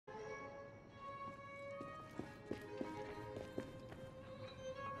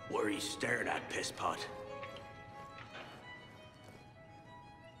where he's staring at, pisspot.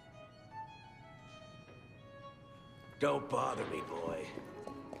 Don't bother me, boy.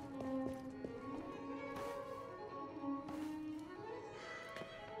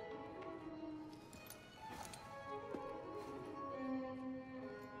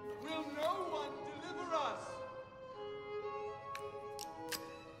 Will no one deliver us?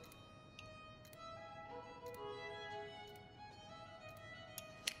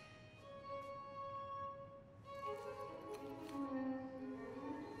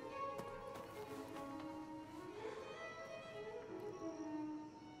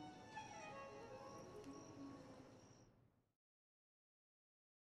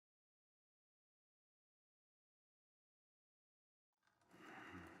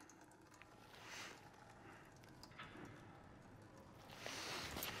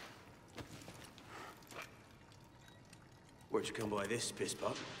 Where'd you come by this,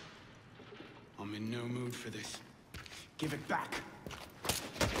 pisspot? I'm in no mood for this. Give it back.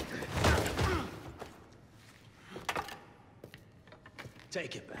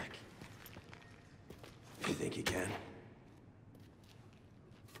 Take it back. If you think you can.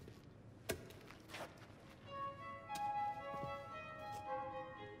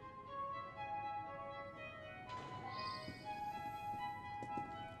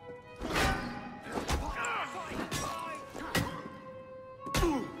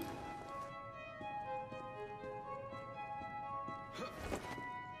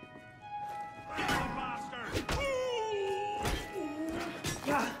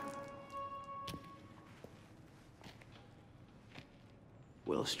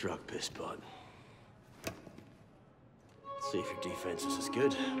 Well struck, pisspot. See if your defense is as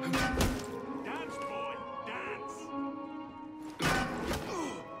good. Dance, boy, dance!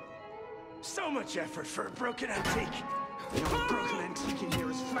 So much effort for a broken antique. The only broken antique in here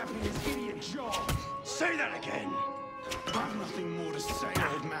is flapping his idiot jaw. Say that again! I've nothing more to say,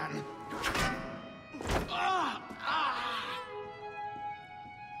 old man.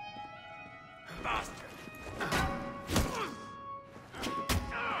 Bastard!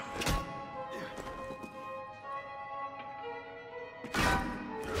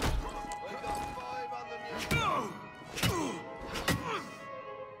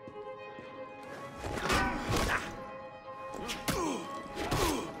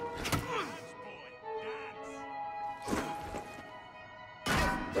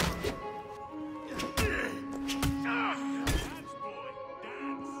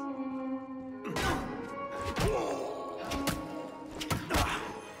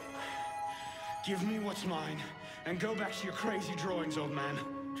 Give me what's mine, and go back to your crazy drawings, old man.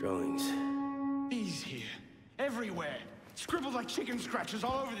 Drawings. These here. Everywhere. Scribbled like chicken scratches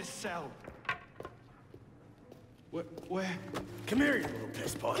all over this cell. Where? Come here, you little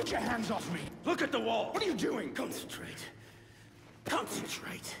pisspot. Get your hands off me! Look at the wall! What are you doing? Concentrate.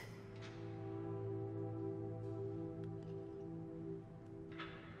 Concentrate.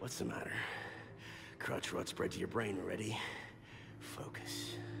 What's the matter? Crotch rot spread to your brain already?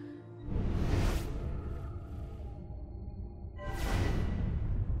 Focus.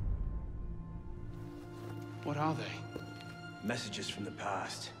 What are they? Messages from the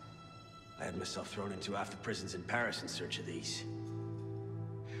past. I had myself thrown into half the prisons in Paris in search of these.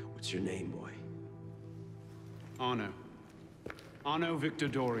 What's your name, boy? Arno. Arno Victor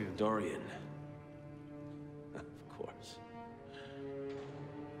Dorian. Dorian. Of course.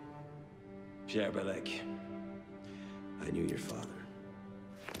 Pierre Belec. I knew your father.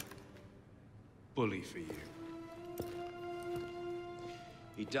 Bully for you.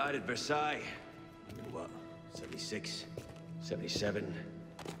 He died at Versailles. In what? 76? 77?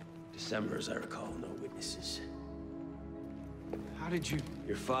 December, as I recall, no witnesses. How did you...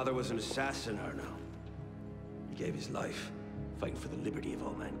 Your father was an assassin, Arno. He gave his life, fighting for the liberty of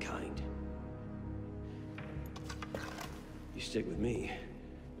all mankind. You stick with me,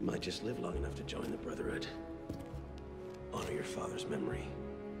 you might just live long enough to join the Brotherhood. Honor your father's memory.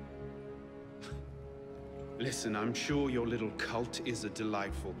 Listen, I'm sure your little cult is a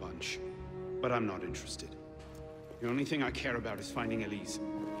delightful bunch, but I'm not interested. The only thing I care about is finding Elise.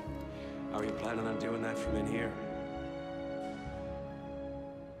 How are you planning on doing that from in here?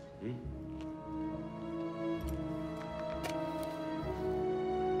 Hmm?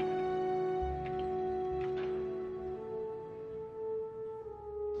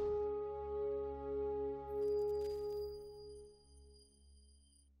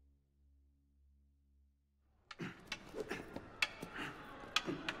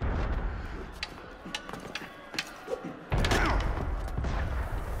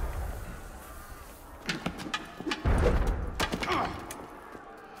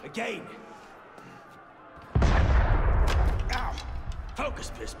 Again! Ow! Focus,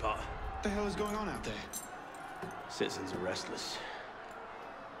 pisspot. What the hell is going on out there? Citizens are restless.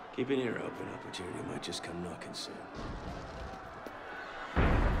 Keep an ear open. Opportunity might just come knocking soon.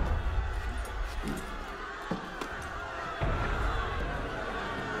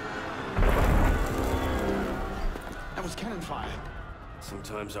 That was cannon fire.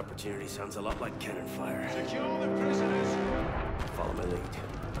 Sometimes opportunity sounds a lot like cannon fire. Secure the prisoners. Follow my lead.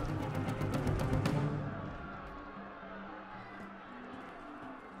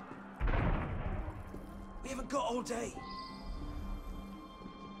 We haven't got all day.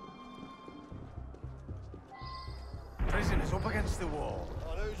 Prisoners up against the wall.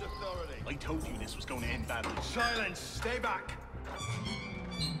 On whose authority? I told you this was going to end badly. Silence! Stay back!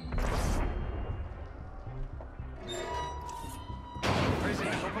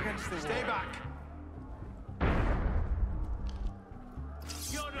 Prisoners up against the wall. Stay back!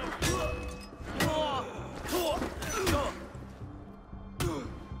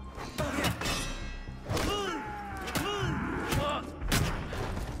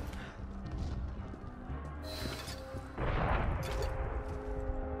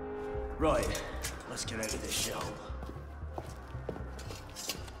 Right, let's get out of this shell.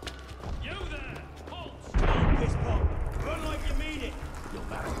 You there! Halt! Come on, pisspot. Run like you mean it. No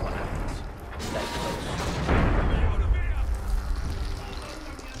matter what happens. Stay close.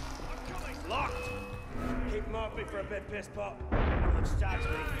 Locked. Keep them off me for a bit, pisspot. It starts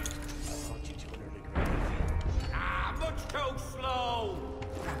me. I'll punch you to an early grave. Ah, much too slow.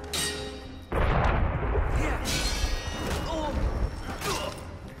 Yeah. Oh.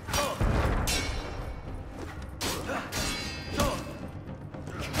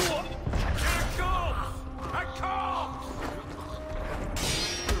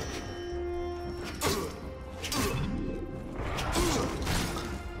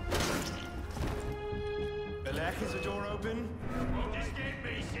 Is the door open?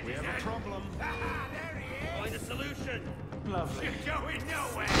 We have a problem. There he is! Find a solution. Lovely. You're going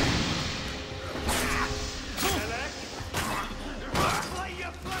nowhere! Play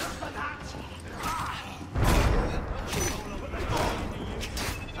your blood for that!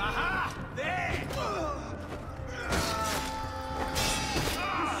 Aha! There!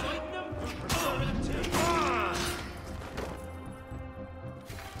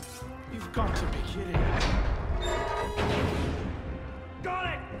 You've got to be kidding. Got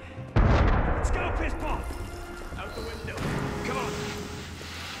it! Let's go, pisspot! Out the window. Come on.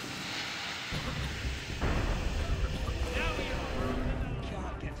 Now we are.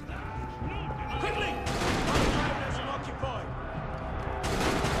 Can't get to that. Quickly! There's an occupied.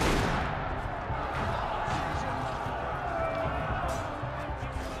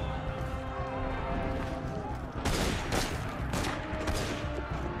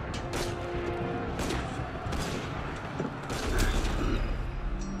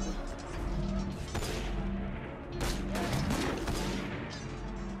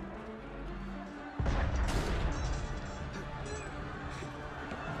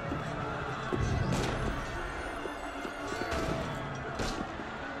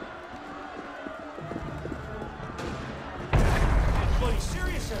 Bloody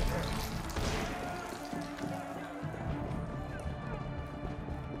serious out there.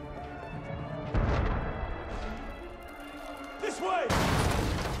 This way!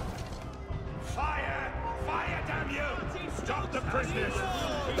 Fire! Fire, damn you! Stop the prisoners!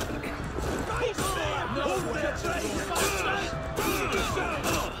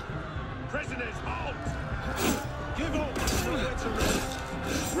 Prisoners, halt! Give up! Nowhere to rest!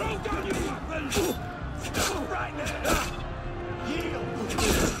 Throw down your weapons! Right there! Yield!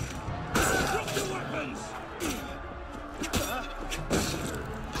 Drop your weapons!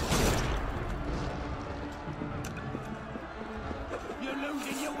 You're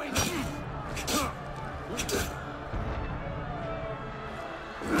losing your wings!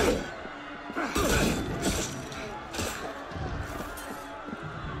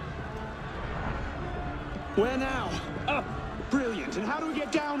 Where now? Up! Brilliant. And how do we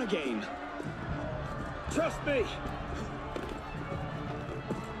get down again? Trust me!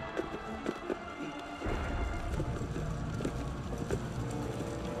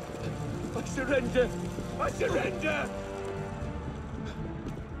 I surrender! I surrender!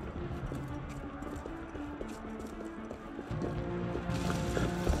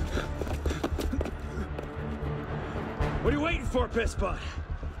 What are you waiting for, pisspot?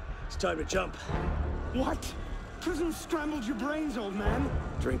 It's time to jump. What? Prison scrambled your brains, old man.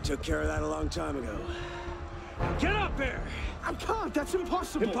 Drink took care of that a long time ago. Get up here! I can't. That's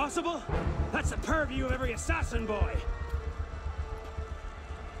impossible. Impossible? That's the purview of every assassin boy.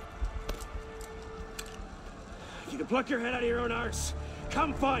 If you can pluck your head out of your own arse,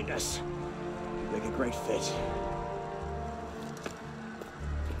 come find us. Make a great fit.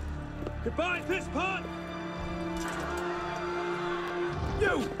 Goodbye, piss pot!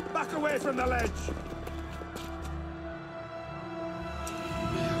 You! Back away from the ledge!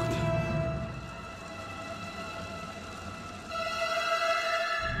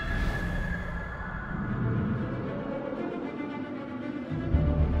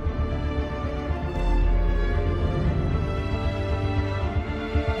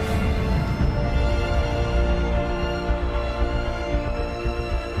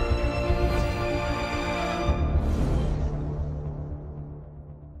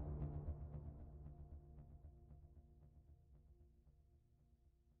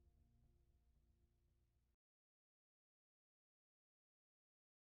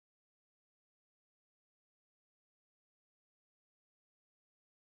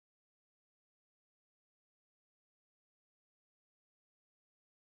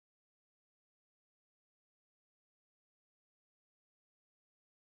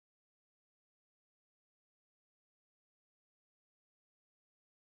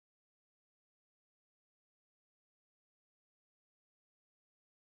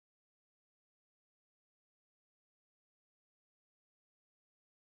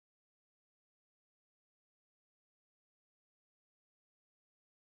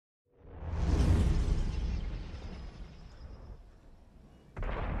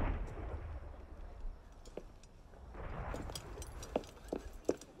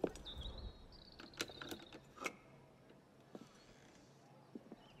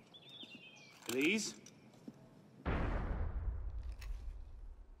 Please?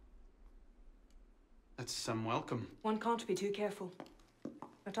 That's some welcome. One can't be too careful.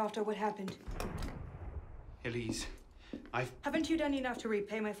 Not after what happened. Elise, Haven't you done enough to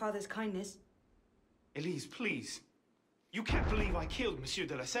repay my father's kindness? Elise, please. You can't believe I killed Monsieur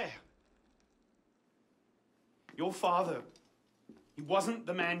de la Serre. Your father, he wasn't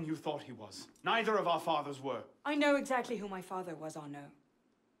the man you thought he was. Neither of our fathers were. I know exactly who my father was, Arnaud.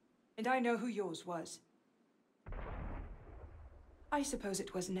 And I know who yours was. I suppose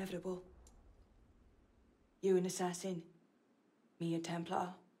it was inevitable. You an assassin, me a Templar.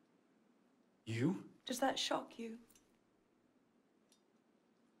 You? Does that shock you?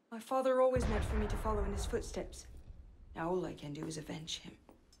 My father always meant for me to follow in his footsteps. Now all I can do is avenge him.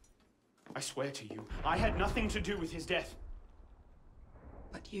 I swear to you, I had nothing to do with his death.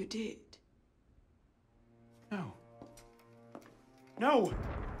 But you did. No. No!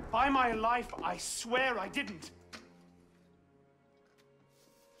 By my life, I swear I didn't.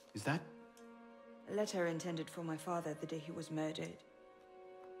 Is that? A letter intended for my father the day he was murdered.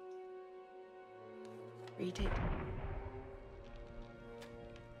 Read it.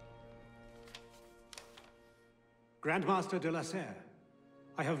 Grandmaster de la Serre,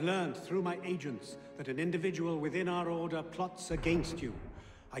 I have learned through my agents that an individual within our order plots against you.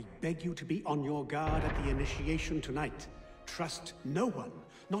 I beg you to be on your guard at the initiation tonight. Trust no one,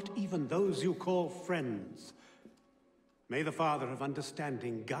 not even those you call friends. May the Father of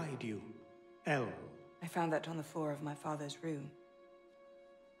Understanding guide you. L. I found that on the floor of my father's room.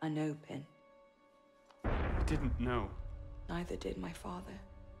 A no pin. I didn't know. Neither did my father.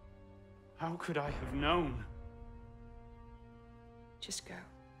 How could I have known? Just go.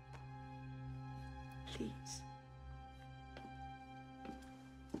 Please.